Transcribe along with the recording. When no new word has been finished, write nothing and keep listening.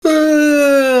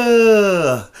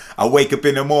I wake up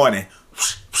in the morning.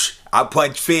 I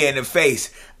punch fear in the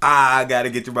face. I gotta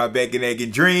get to my Bacon, Egg,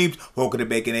 and Dreams. Welcome to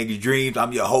Bacon, Egg, and Dreams.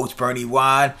 I'm your host, Bernie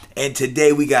Wine. And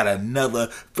today we got another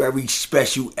very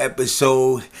special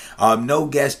episode. No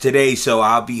guest today, so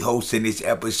I'll be hosting this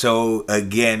episode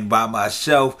again by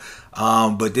myself.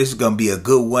 But this is gonna be a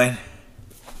good one.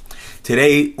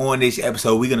 Today on this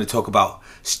episode, we're gonna talk about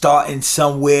starting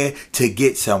somewhere to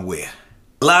get somewhere.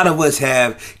 A lot of us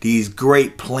have these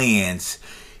great plans,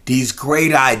 these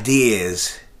great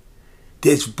ideas,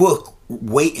 this book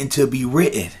waiting to be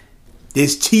written,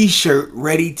 this t-shirt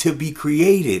ready to be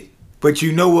created. But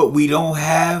you know what we don't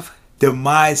have? The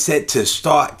mindset to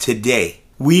start today.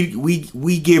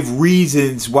 We give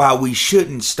reasons why we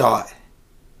shouldn't start.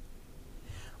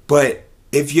 But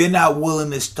if you're not willing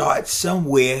to start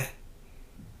somewhere,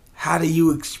 how do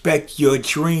you expect your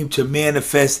dream to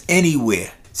manifest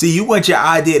anywhere? See, you want your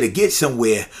idea to get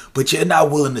somewhere, but you're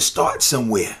not willing to start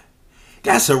somewhere.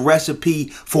 That's a recipe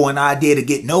for an idea to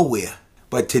get nowhere.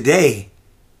 But today,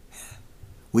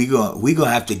 we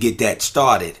gonna have to get that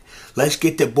started. Let's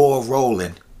get the ball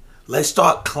rolling. Let's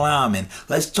start climbing.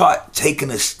 Let's start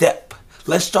taking a step.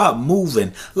 Let's start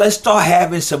moving. Let's start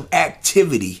having some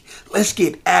activity. Let's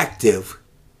get active.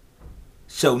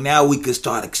 So now we can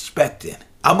start expecting.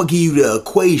 I'm gonna give you the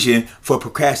equation for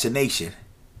procrastination.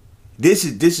 This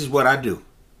is what I do.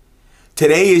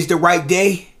 Today is the right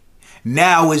day.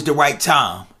 Now is the right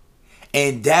time.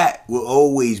 And that will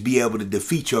always be able to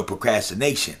defeat your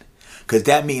procrastination. Because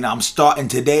that means I'm starting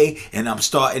today and I'm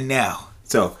starting now.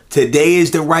 So today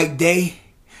is the right day.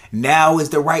 Now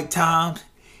is the right time.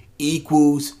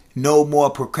 Equals no more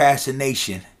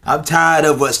procrastination. I'm tired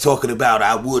of us talking about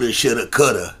I woulda, shoulda,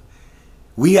 coulda.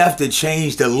 We have to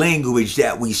change the language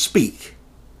that we speak.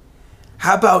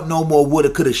 How about no more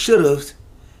woulda, coulda, shouldas?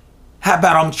 How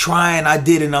about I'm trying, I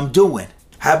did, and I'm doing?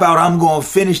 How about I'm going to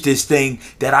finish this thing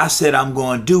that I said I'm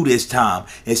going to do this time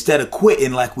instead of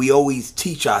quitting like we always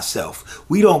teach ourselves?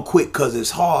 We don't quit because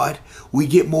it's hard. We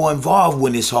get more involved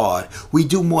when it's hard. We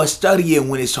do more studying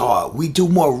when it's hard. We do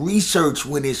more research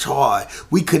when it's hard.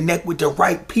 We connect with the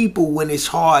right people when it's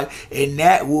hard, and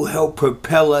that will help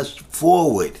propel us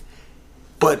forward.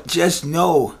 But just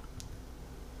know,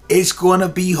 it's going to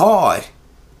be hard.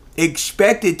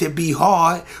 Expect it to be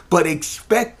hard, but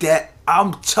expect that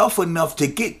I'm tough enough to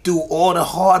get through all the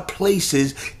hard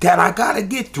places that I got to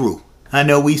get through. I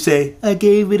know we say, I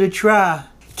gave it a try.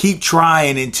 Keep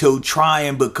trying until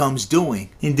trying becomes doing.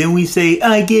 And then we say,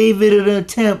 I gave it an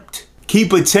attempt.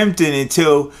 Keep attempting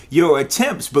until your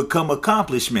attempts become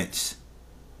accomplishments,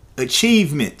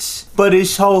 achievements. But it's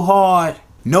so hard.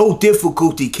 No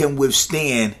difficulty can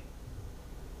withstand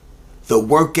the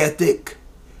work ethic,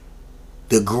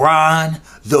 the grind,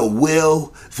 the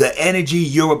will, the energy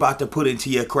you're about to put into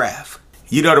your craft.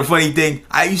 You know the funny thing?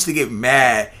 I used to get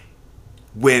mad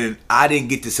when I didn't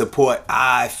get the support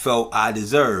I felt I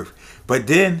deserved. But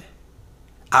then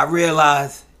I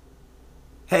realized,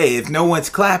 hey, if no one's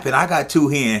clapping, I got two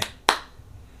hands.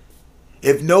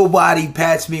 If nobody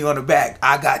pats me on the back,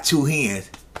 I got two hands.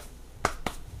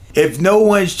 If no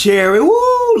one's cheering,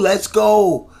 woo, let's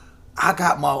go, I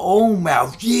got my own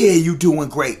mouth. Yeah, you doing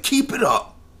great. Keep it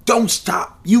up. Don't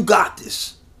stop. You got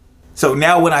this. So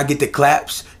now when I get the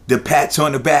claps, the pats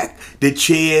on the back, the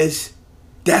cheers,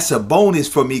 that's a bonus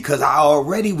for me because I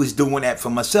already was doing that for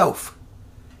myself.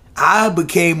 I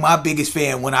became my biggest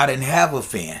fan when I didn't have a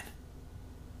fan.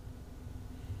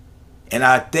 And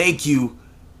I thank you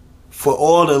for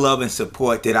all the love and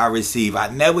support that I receive. I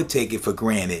never take it for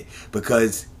granted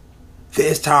because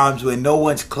there's times when no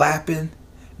one's clapping,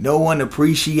 no one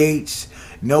appreciates,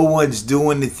 no one's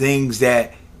doing the things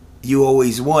that you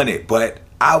always wanted. But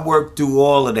I worked through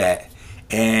all of that,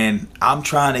 and I'm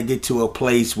trying to get to a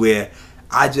place where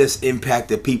I just impact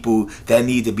the people that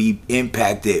need to be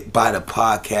impacted by the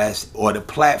podcast or the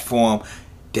platform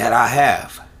that I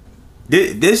have.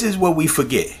 This is what we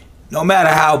forget. No matter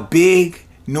how big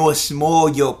nor small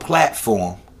your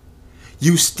platform,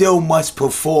 you still must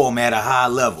perform at a high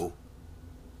level.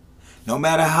 No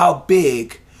matter how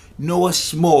big nor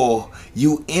small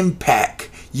you impact,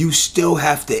 you still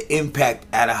have to impact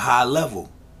at a high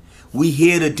level. We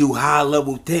here to do high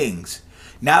level things.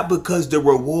 Not because the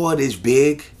reward is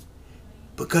big,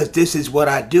 because this is what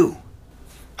I do.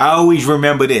 I always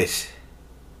remember this.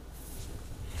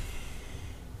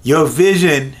 Your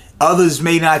vision, others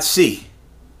may not see.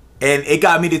 And it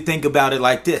got me to think about it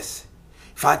like this.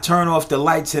 If I turn off the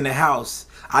lights in the house,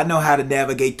 I know how to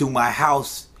navigate through my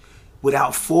house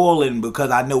without falling because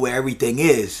I know where everything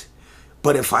is.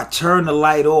 But if I turn the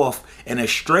light off and a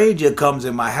stranger comes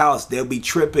in my house, they'll be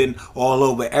tripping all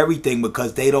over everything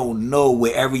because they don't know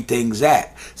where everything's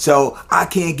at. So I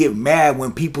can't get mad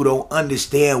when people don't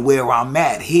understand where I'm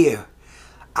at here.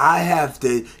 I have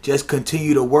to just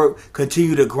continue to work,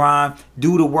 continue to grind,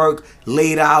 do the work,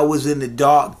 late hours in the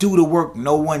dark, do the work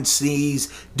no one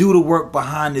sees, do the work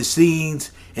behind the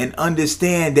scenes, and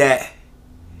understand that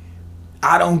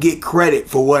I don't get credit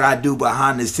for what I do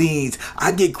behind the scenes.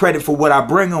 I get credit for what I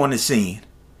bring on the scene.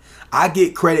 I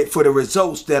get credit for the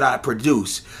results that I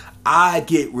produce. I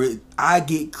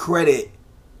get credit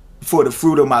for the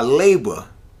fruit of my labor.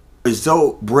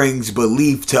 Result brings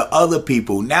belief to other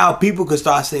people. Now people can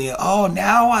start saying, oh,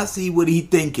 now I see what he's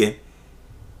thinking.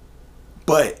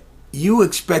 But you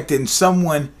expecting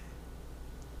someone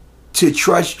to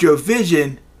trust your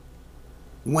vision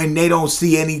when they don't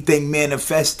see anything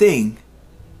manifesting.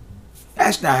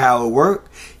 That's not how it works.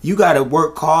 You got to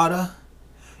work harder.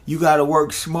 You got to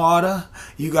work smarter.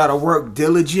 You got to work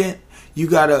diligent. You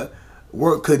got to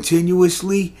work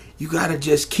continuously. You got to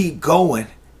just keep going.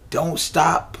 Don't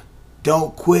stop.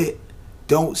 Don't quit.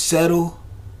 Don't settle.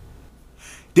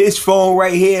 This phone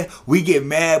right here, we get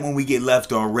mad when we get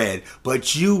left on red.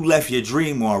 But you left your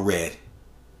dream on red.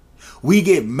 We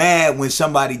get mad when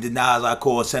somebody denies our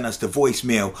call, send us the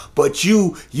voicemail. But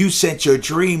you sent your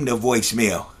dream to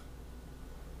voicemail.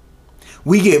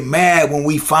 We get mad when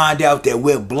we find out that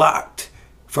we're blocked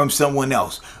from someone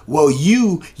else. Well,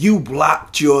 you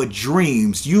blocked your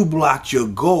dreams. You blocked your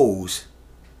goals.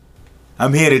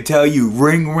 I'm here to tell you,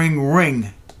 ring, ring,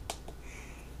 ring.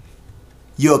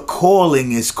 Your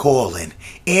calling is calling.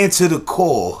 Answer the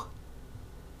call.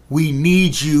 We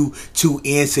need you to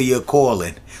answer your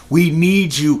calling. We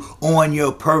need you on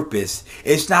your purpose.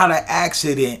 It's not an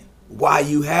accident why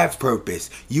you have purpose.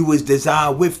 You was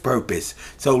designed with purpose.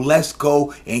 So let's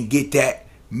go and get that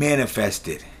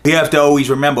manifested. We have to always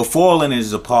remember falling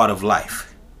is a part of life.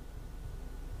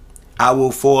 I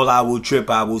will fall, I will trip,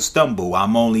 I will stumble.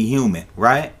 I'm only human,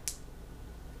 right?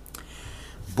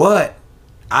 But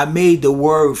I made the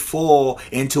word fall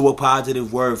into a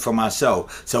positive word for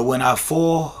myself. So when I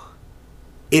fall,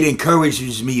 it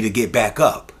encourages me to get back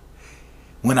up.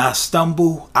 When I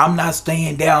stumble, I'm not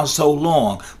staying down so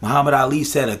long. Muhammad Ali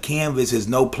said a canvas is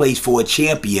no place for a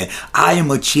champion. I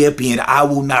am a champion. I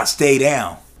will not stay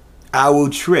down. I will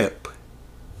trip.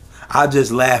 I'll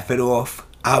just laugh it off.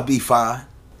 I'll be fine.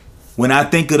 When I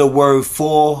think of the word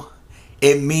fall,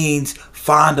 it means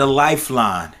find a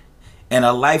lifeline. And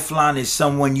a lifeline is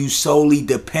someone you solely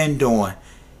depend on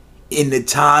in the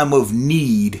time of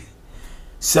need.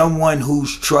 Someone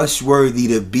who's trustworthy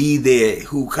to be there,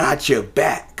 who got your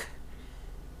back.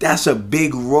 That's a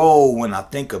big role when I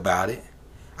think about it.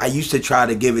 I used to try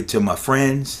to give it to my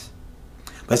friends,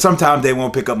 but sometimes they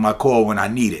won't pick up my call when I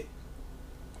need it.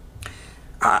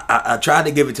 I tried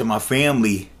to give it to my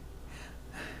family,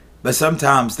 but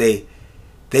sometimes they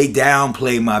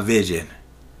downplay my vision.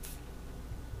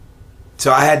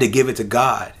 So I had to give it to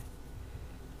God.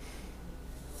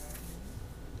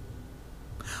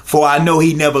 For I know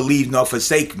he never leaves nor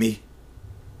forsake me.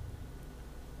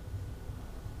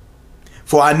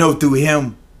 For I know through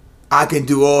him I can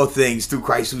do all things through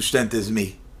Christ who strengthens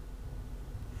me.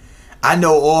 I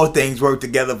know all things work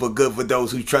together for good for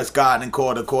those who trust God and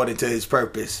called according to his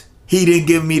purpose. He didn't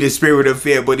give me the spirit of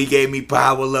fear, but he gave me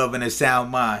power, love, and a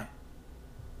sound mind.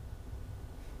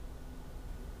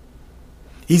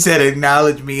 He said,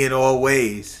 acknowledge me in all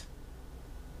ways.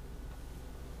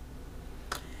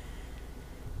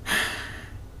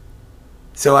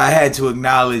 So I had to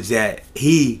acknowledge that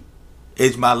he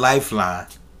is my lifeline.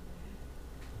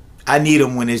 I need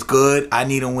him when it's good. I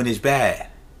need him when it's bad.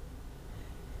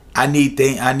 I need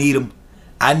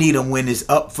him when it's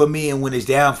up for me and when it's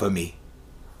down for me.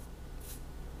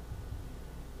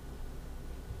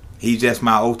 He's just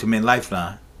my ultimate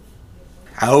lifeline.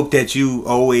 I hope that you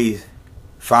always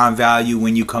find value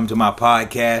when you come to my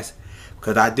podcast,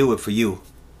 because I do it for you.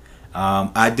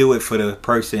 I do it for the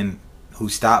person who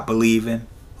stopped believing,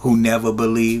 who never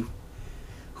believed,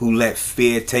 who let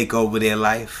fear take over their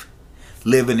life,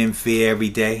 living in fear every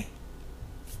day.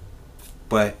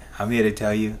 But I'm here to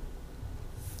tell you,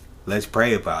 let's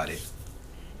pray about it.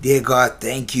 Dear God,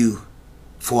 thank you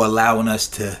for allowing us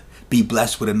to be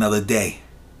blessed with another day.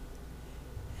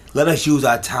 Let us use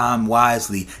our time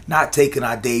wisely, not taking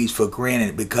our days for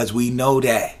granted, because we know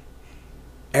that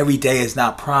every day is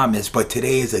not promised, but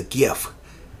today is a gift.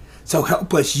 So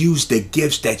help us use the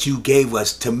gifts that you gave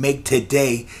us to make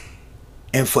today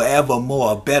and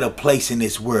forevermore a better place in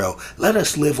this world. Let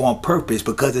us live on purpose,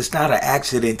 because it's not an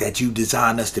accident that you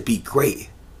designed us to be great.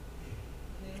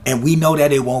 And we know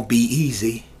that it won't be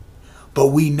easy, But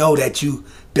we know that you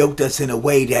built us in a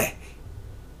way that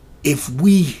if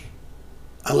we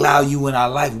allow you in our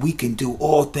life, we can do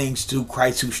all things through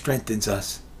Christ who strengthens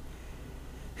us.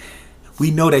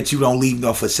 We know that you don't leave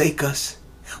nor forsake us.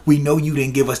 We know you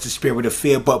didn't give us the spirit of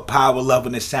fear, but power, love,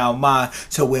 and a sound mind.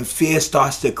 So when fear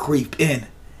starts to creep in,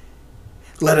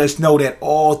 let us know that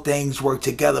all things work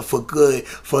together for good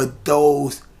for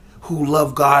those who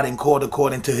love God and called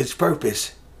according to his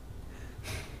purpose.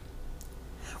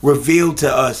 Reveal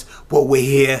to us what we're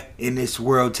here in this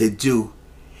world to do,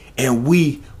 and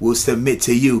we will submit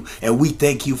to you. And we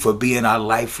thank you for being our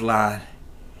lifeline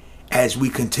as we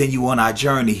continue on our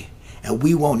journey. And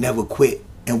we won't never quit,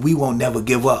 and we won't never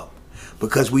give up,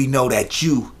 because we know that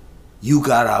you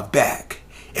got our back,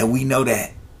 and we know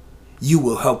that you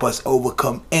will help us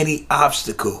overcome any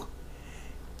obstacle.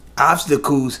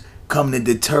 Obstacles come to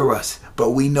deter us,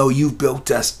 but we know you've built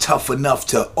us tough enough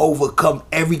to overcome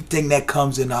everything that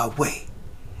comes in our way.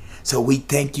 So we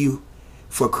thank you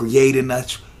for creating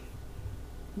us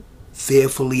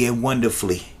fearfully and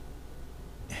wonderfully.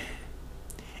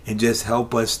 And just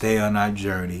help us stay on our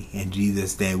journey. In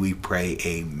Jesus' name we pray,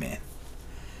 amen.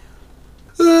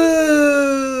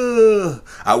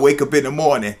 I wake up in the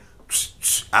morning.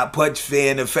 I punch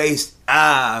fear in the face.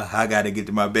 I got to get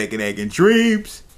to my back and egg and dreams.